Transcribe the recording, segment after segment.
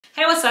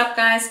Hey, what's up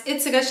guys?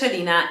 It's your girl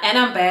SHERLINA and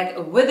I'm back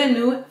with a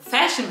new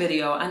fashion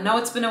video. I know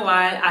it's been a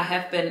while, I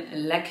have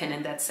been lacking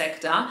in that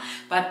sector,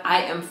 but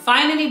I am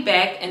finally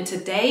back and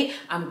today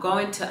I'm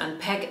going to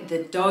unpack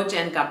the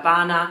Dolce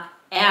Gabbana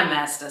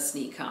Airmaster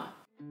Sneaker.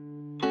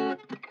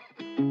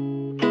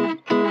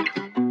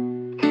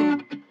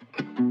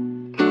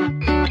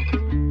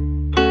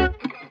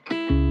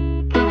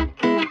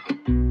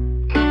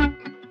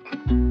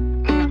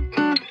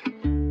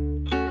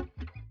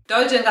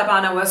 Dolce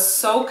Gabbana was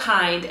so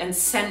kind and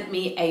sent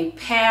me a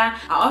pair.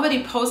 I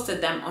already posted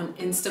them on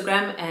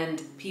Instagram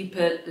and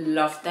people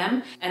loved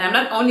them. And I'm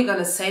not only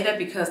gonna say that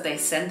because they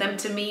sent them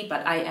to me,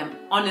 but I am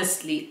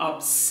honestly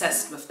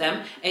obsessed with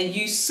them. And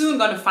you soon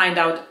gonna find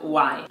out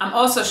why. I'm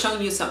also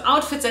showing you some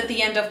outfits at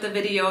the end of the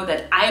video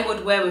that I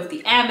would wear with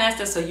the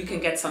Airmaster so you can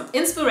get some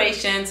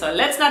inspiration. So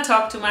let's not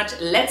talk too much,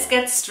 let's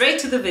get straight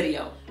to the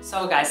video.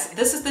 So guys,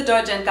 this is the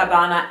Dolce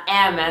Gabbana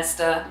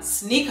Airmaster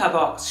sneaker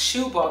box,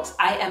 shoe box.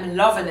 I am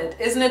loving it.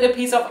 Isn't it a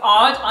piece of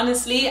art?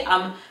 Honestly,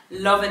 I'm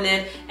loving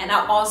it. And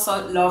I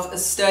also love a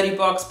sturdy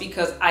box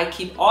because I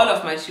keep all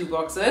of my shoe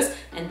boxes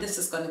and this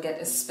is gonna get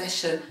a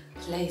special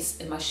place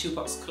in my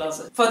shoebox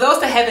closet. For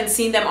those that haven't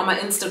seen them on my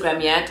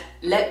Instagram yet,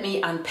 let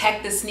me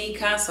unpack the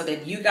sneaker so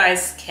that you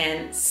guys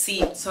can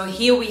see. So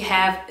here we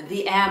have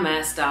the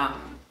Airmaster.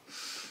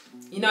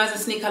 You know, as a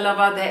sneaker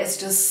lover, there is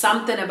just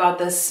something about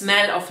the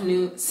smell of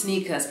new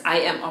sneakers. I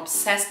am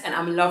obsessed and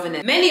I'm loving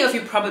it. Many of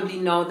you probably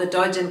know the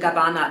Dolce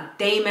Gabbana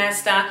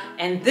Daymaster,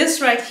 and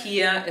this right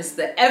here is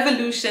the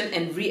evolution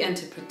and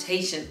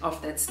reinterpretation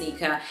of that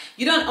sneaker.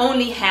 You don't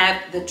only have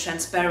the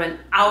transparent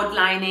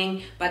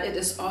outlining, but it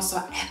is also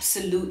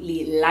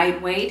absolutely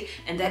lightweight,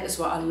 and that is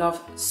what I love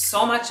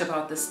so much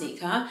about the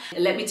sneaker.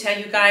 And let me tell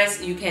you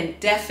guys, you can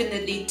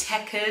definitely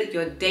tackle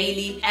your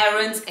daily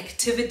errands,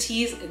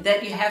 activities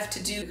that you have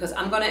to do, because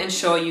I'm gonna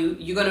ensure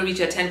you're gonna reach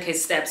your 10K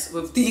steps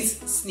with these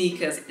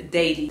sneakers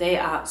daily. They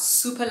are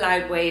super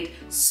lightweight,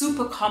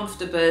 super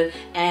comfortable,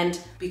 and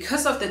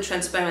because of the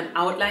transparent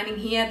outlining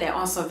here, they're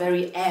also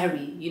very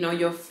airy. You know,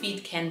 your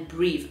feet can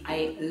breathe.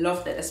 I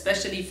love that,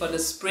 especially for the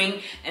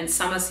spring and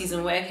summer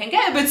season where it can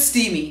get a bit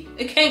steamy.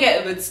 It can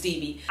get a bit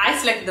steamy. I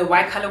selected the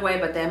white colorway,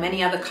 but there are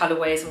many other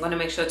colorways. I'm gonna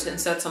make sure to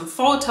insert some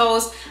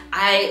photos.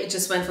 I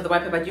just went for the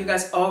white pair, but you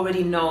guys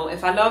already know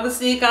if I love a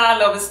sneaker, I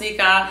love a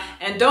sneaker,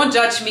 and don't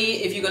judge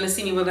me if you're gonna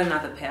see me with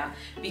another pair,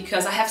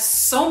 because I have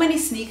so many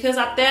sneakers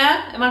up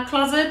there in my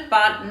closet,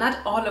 but not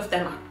all of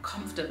them are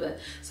comfortable.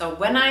 So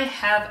when I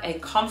have a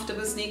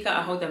comfortable sneaker,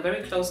 I hold them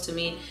very close to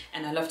me,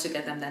 and I love to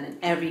get them then in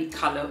every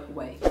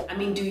colorway. I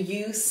mean, do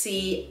you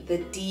see the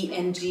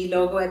DNG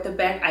logo at the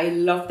back? I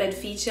love that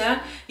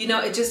feature. You know,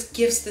 it just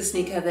gives the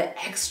sneaker the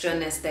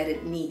extraness that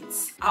it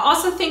needs. I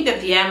also think that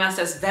the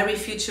Airmaster is very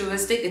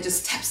futuristic. It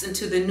just taps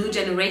into the new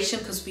generation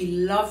because we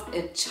love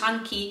a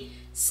chunky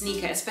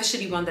sneaker,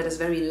 especially one that is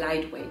very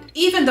lightweight.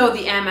 Even though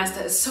the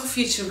Airmaster is so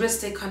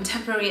futuristic,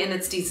 contemporary in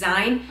its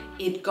design,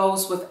 it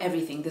goes with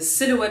everything. The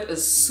silhouette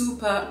is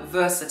super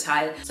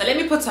versatile. So let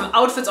me put some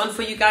outfits on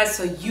for you guys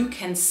so you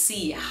can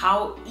see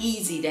how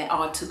easy they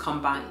are to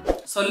combine.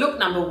 So look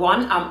number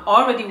one, I'm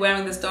already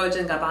wearing this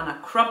Dolce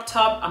Gabbana crop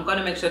top. I'm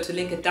gonna make sure to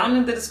link it down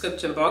in the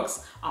description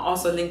box. I'll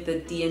also link the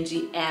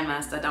DNG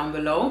Airmaster down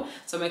below,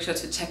 so make sure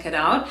to check it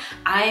out.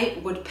 I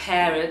would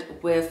pair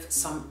it with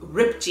some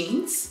ripped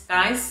jeans,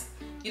 guys.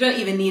 You don't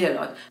even need a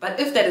lot. But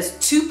if that is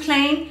too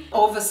plain,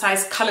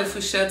 oversized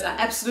colorful shirts are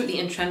absolutely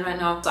in trend right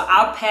now. So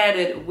I'll pair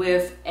it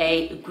with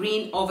a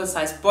green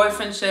oversized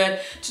boyfriend shirt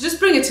to just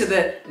bring it to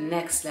the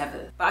next level.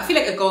 But I feel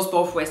like it goes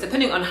both ways,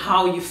 depending on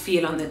how you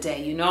feel on the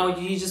day. You know,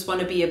 you just want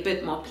to be a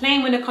bit more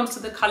plain when it comes to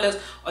the colors,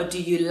 or do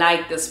you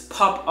like this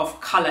pop of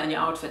color in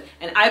your outfit?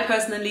 And I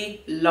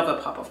personally love a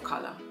pop of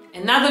color.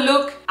 Another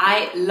look,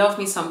 I love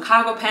me some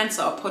cargo pants,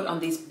 so I'll put on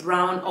these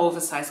brown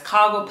oversized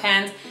cargo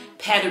pants,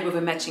 paired it with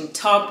a matching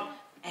top,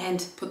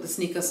 and put the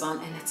sneakers on,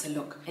 and it's a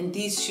look. And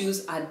these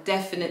shoes are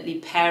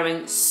definitely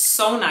pairing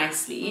so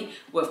nicely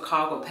with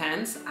cargo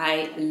pants.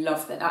 I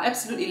love that. I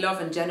absolutely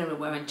love in general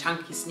wearing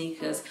chunky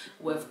sneakers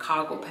with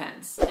cargo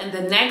pants. And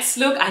the next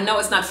look, I know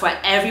it's not for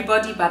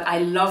everybody, but I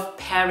love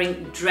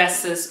pairing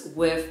dresses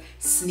with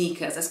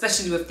sneakers,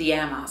 especially with the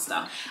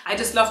Airmaster. I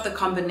just love the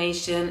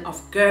combination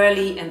of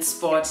girly and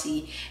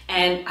sporty,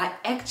 and I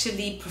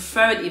actually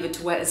prefer it even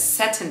to wear a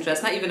satin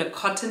dress, not even a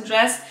cotton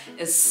dress,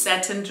 a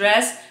satin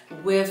dress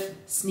with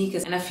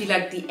sneakers, and I feel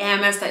like the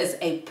Airmaster is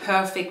a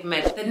perfect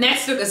match. The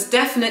next look is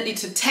definitely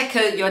to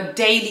tackle your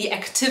daily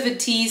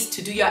activities,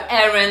 to do your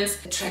errands.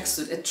 A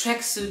tracksuit. A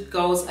tracksuit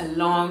goes a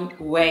long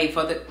way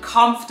for the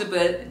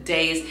comfortable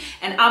days,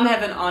 and I'm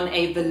having on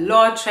a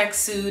velour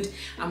tracksuit.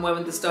 I'm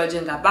wearing this Dolce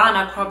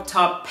Gabbana crop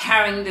top,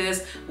 pairing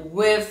this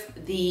with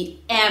the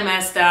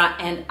Airmaster,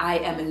 and I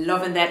am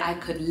loving that. I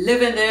could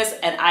live in this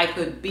and I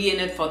could be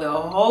in it for the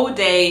whole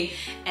day,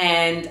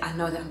 and I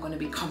know that I'm going to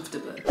be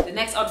comfortable. The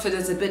next outfit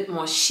is a bit bit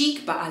more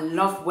chic, but I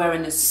love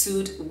wearing a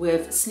suit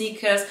with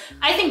sneakers.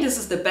 I think this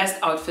is the best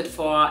outfit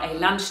for a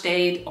lunch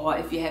date, or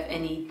if you have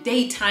any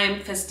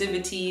daytime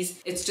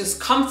festivities. It's just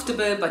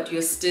comfortable, but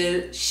you're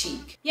still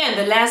chic. Yeah, and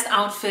the last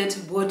outfit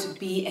would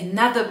be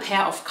another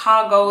pair of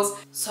cargos.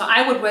 So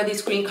I would wear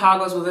these green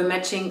cargos with a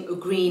matching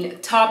green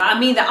top. I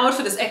mean, the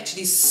outfit is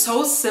actually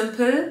so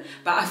simple,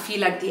 but I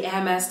feel like the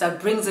Airmaster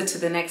brings it to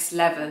the next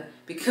level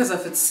because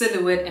of its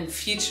silhouette and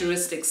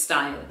futuristic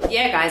style.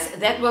 Yeah guys,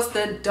 that was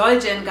the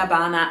Dolce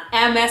Gabbana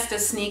Airmaster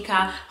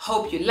sneaker.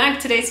 Hope you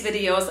liked today's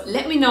videos.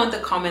 Let me know in the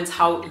comments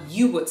how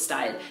you would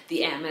style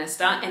the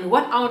Airmaster and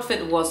what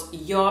outfit was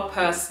your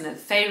personal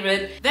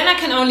favorite. Then I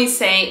can only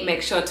say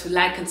make sure to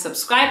like and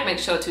subscribe. Make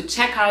sure to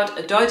check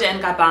out Dolce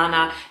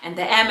Gabbana and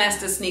the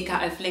Airmaster sneaker.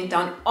 I've linked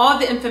down all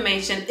the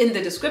information in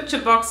the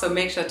description box, so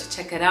make sure to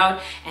check it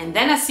out. And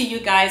then I see you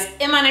guys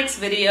in my next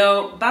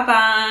video. Bye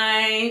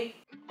bye!